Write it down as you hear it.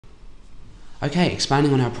Okay,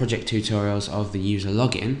 expanding on our project tutorials of the user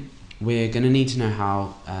login, we're going to need to know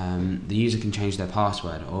how the user can change their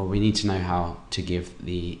password, or we need to know how to give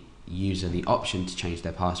the user the option to change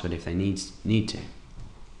their password if they need to.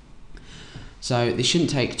 So this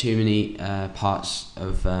shouldn't take too many parts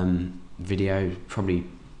of video, probably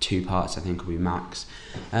 2 parts I think will be max.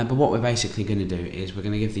 But what we're basically going to do is we're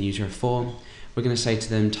going to give the user a form. We're going to say to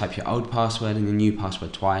them, type your old password and your new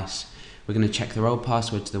password twice. We're going to check their old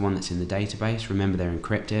password to the one that's in the database. Remember, they're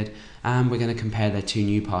encrypted. And we're going to compare their 2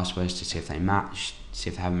 new passwords to see if they match, see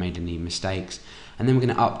if they haven't made any mistakes. And then we're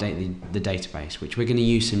going to update the database, which we're going to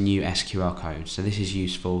use some new SQL code. So this is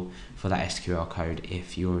useful for that SQL code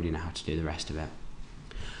if you already know how to do the rest of it.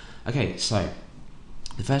 Okay, so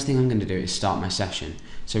the first thing I'm going to do is start my session.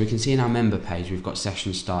 So we can see in our member page we've got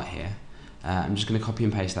session start here. I'm just going to copy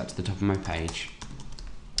and paste that to the top of my page.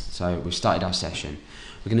 So we've started our session.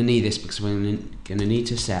 We're going to need this because we're going to need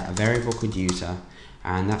to set a variable called user,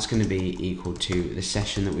 and that's going to be equal to the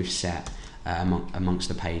session that we've set amongst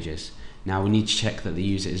the pages. Now we need to check that the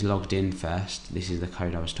user is logged in first. This is the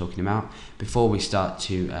code I was talking about, before we start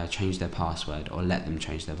to change their password or let them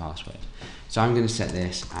change their password. So I'm going to set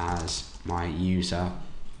this as my user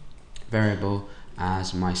variable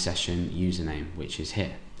as my session username, which is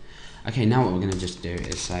here. Okay, now what we're going to just do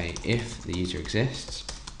is say if the user exists,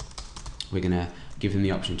 we're going to give them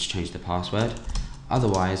the option to change the password.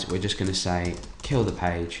 Otherwise, we're just going to say kill the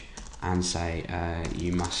page and say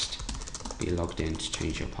you must be logged in to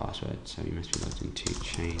change your password. So you must be logged in to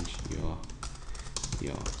change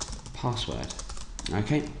your password.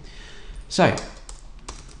 Okay, so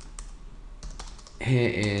here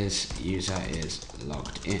is user is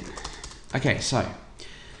logged in. Okay, so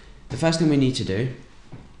the first thing we need to do,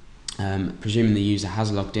 presuming the user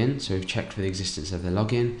has logged in, so we've checked for the existence of the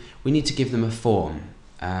login, we need to give them a form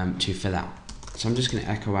to fill out. So I'm just going to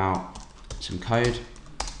echo out some code,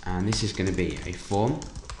 and this is going to be a form.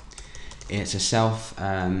 It's a self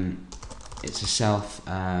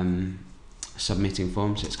submitting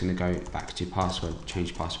form, so it's going to go back to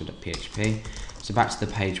change password.php. So back to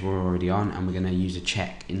the page we're already on, and we're going to use a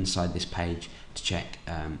check inside this page to check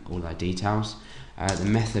all our details. The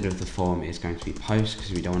method of the form is going to be post,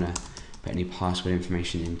 because we don't want to put any password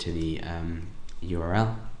information into the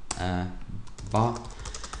URL bar.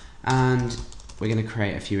 And we're going to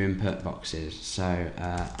create a few input boxes. So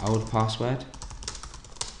old password.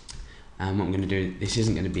 And what I'm going to do, this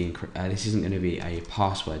isn't going to be a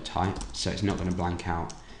password type, so it's not going to blank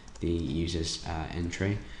out the user's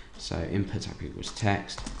entry. So input type equals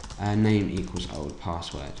text, name equals old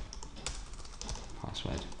password.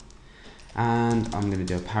 And I'm going to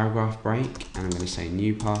do a paragraph break, and I'm going to say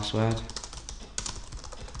new password,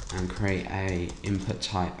 and create a input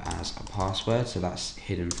type as a password, so that's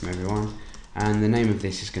hidden from everyone. And the name of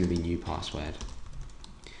this is going to be new password.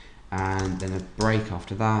 And then a break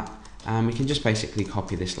after that, and we can just basically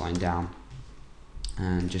copy this line down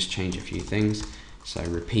and just change a few things. So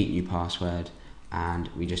repeat new password, and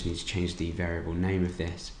we just need to change the variable name of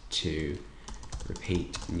this to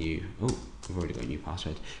repeat new. Oh, we've already got a new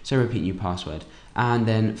password. So repeat new password, and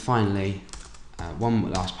then finally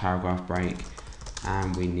one last paragraph break,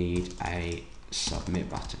 and we need a submit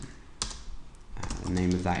button. The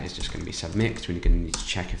name of that is just going to be submit, because we're going to need to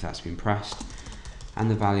check if that's been pressed, and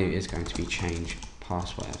the value is going to be change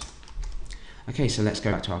password. Okay, so let's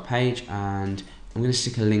go back to our page, and I'm going to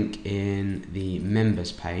stick a link in the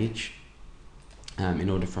members page in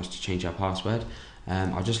order for us to change our password.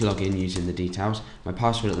 I'll just log in using the details. My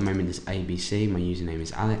password at the moment is ABC, my username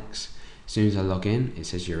is Alex. As soon as I log in, it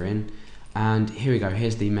says you're in. And here we go,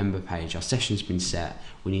 here's the member page. Our session's been set.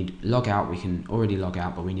 We need log out, we can already log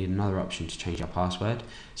out, but we need another option to change our password.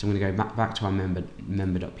 So I'm going to go back to our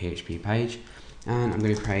member.php page, and I'm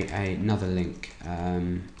going to create another link.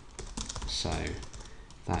 So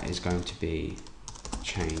that is going to be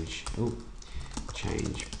change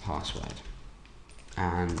password.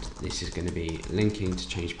 And this is going to be linking to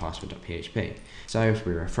change password.php. So if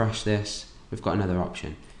we refresh this, we've got another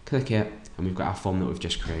option. Click it, and we've got our form that we've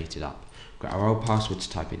just created up. We've got our old password to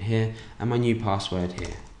type in here, and my new password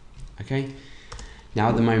here. Okay. Now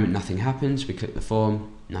at the moment nothing happens. We click the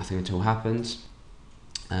form, nothing at all happens.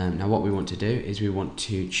 Now what we want to do is we want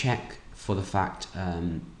to check for the fact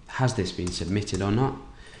has this been submitted or not.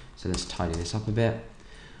 So let's tidy this up a bit.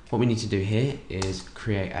 What we need to do here is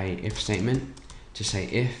create a if statement to say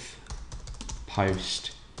if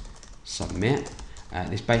post submit.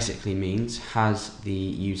 This basically means has the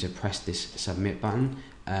user pressed this submit button.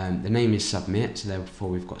 The name is submit, so therefore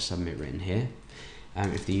we've got submit written here.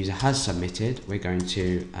 If the user has submitted, we're going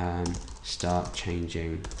to start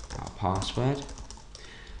changing our password.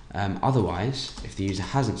 Otherwise, if the user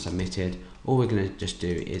hasn't submitted, all we're going to just do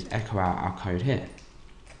is echo out our code here.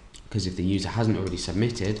 Because if the user hasn't already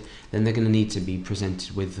submitted, then they're going to need to be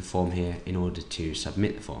presented with the form here in order to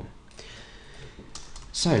submit the form.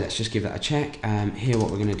 So let's just give that a check. Here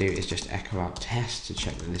what we're going to do is just echo out test to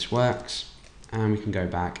check that this works. And we can go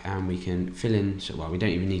back and we can fill in, so well, we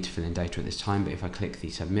don't even need to fill in data at this time, but if I click the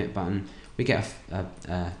submit button, we get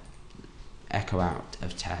a echo out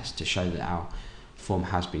of test to show that our form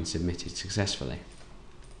has been submitted successfully.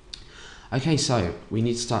 Okay, so we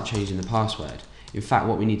need to start changing the password. In fact,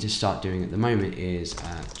 what we need to start doing at the moment is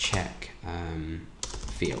check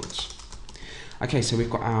fields. Okay, so we've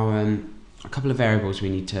got our a couple of variables we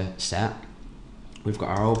need to set. We've got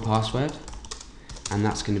our old password, and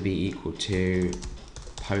that's going to be equal to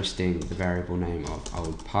posting the variable name of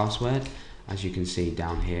old password, as you can see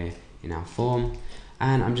down here in our form.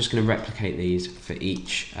 And I'm just going to replicate these for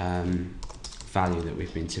each value that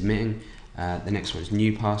we've been submitting. The next one is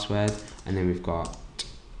new password, and then we've got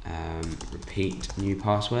repeat new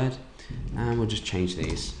password, and we'll just change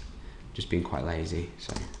these, just being quite lazy.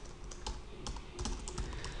 So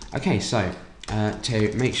okay, so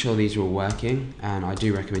to make sure these are all working, and I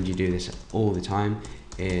do recommend you do this all the time,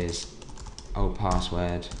 is old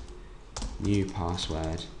password, new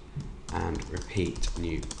password, and repeat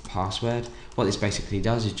new password. What this basically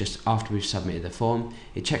does is just after we've submitted the form,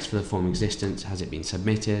 it checks for the form existence, has it been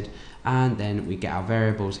submitted, and then we get our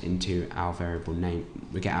variables into our variable name.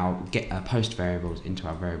 We get our post variables into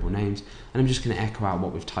our variable names, and I'm just going to echo out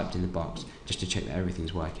what we've typed in the box just to check that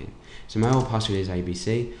everything's working. So my old password is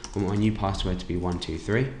ABC. I want my new password to be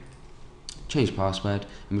 123. Change password,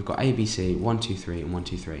 and we've got ABC 123 and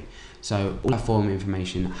 123. So all our form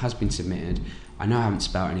information has been submitted. I know I haven't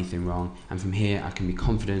spelled anything wrong, and from here I can be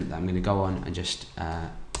confident that I'm going to go on and just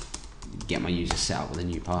get my user set up with a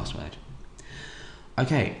new password.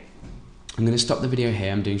 Okay, I'm going to stop the video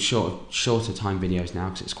here. I'm doing shorter time videos now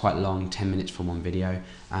because it's quite long, 10 minutes for one video,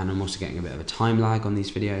 and I'm also getting a bit of a time lag on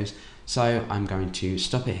these videos. So I'm going to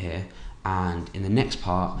stop it here, and in the next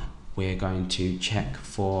part we're going to check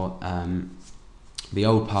for the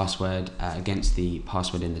old password against the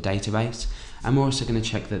password in the database, and we're also going to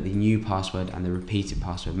check that the new password and the repeated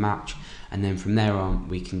password match, and then from there on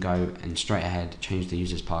we can go and straight ahead change the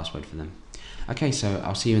user's password for them. Okay, so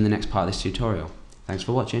I'll see you in the next part of this tutorial. Thanks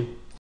for watching.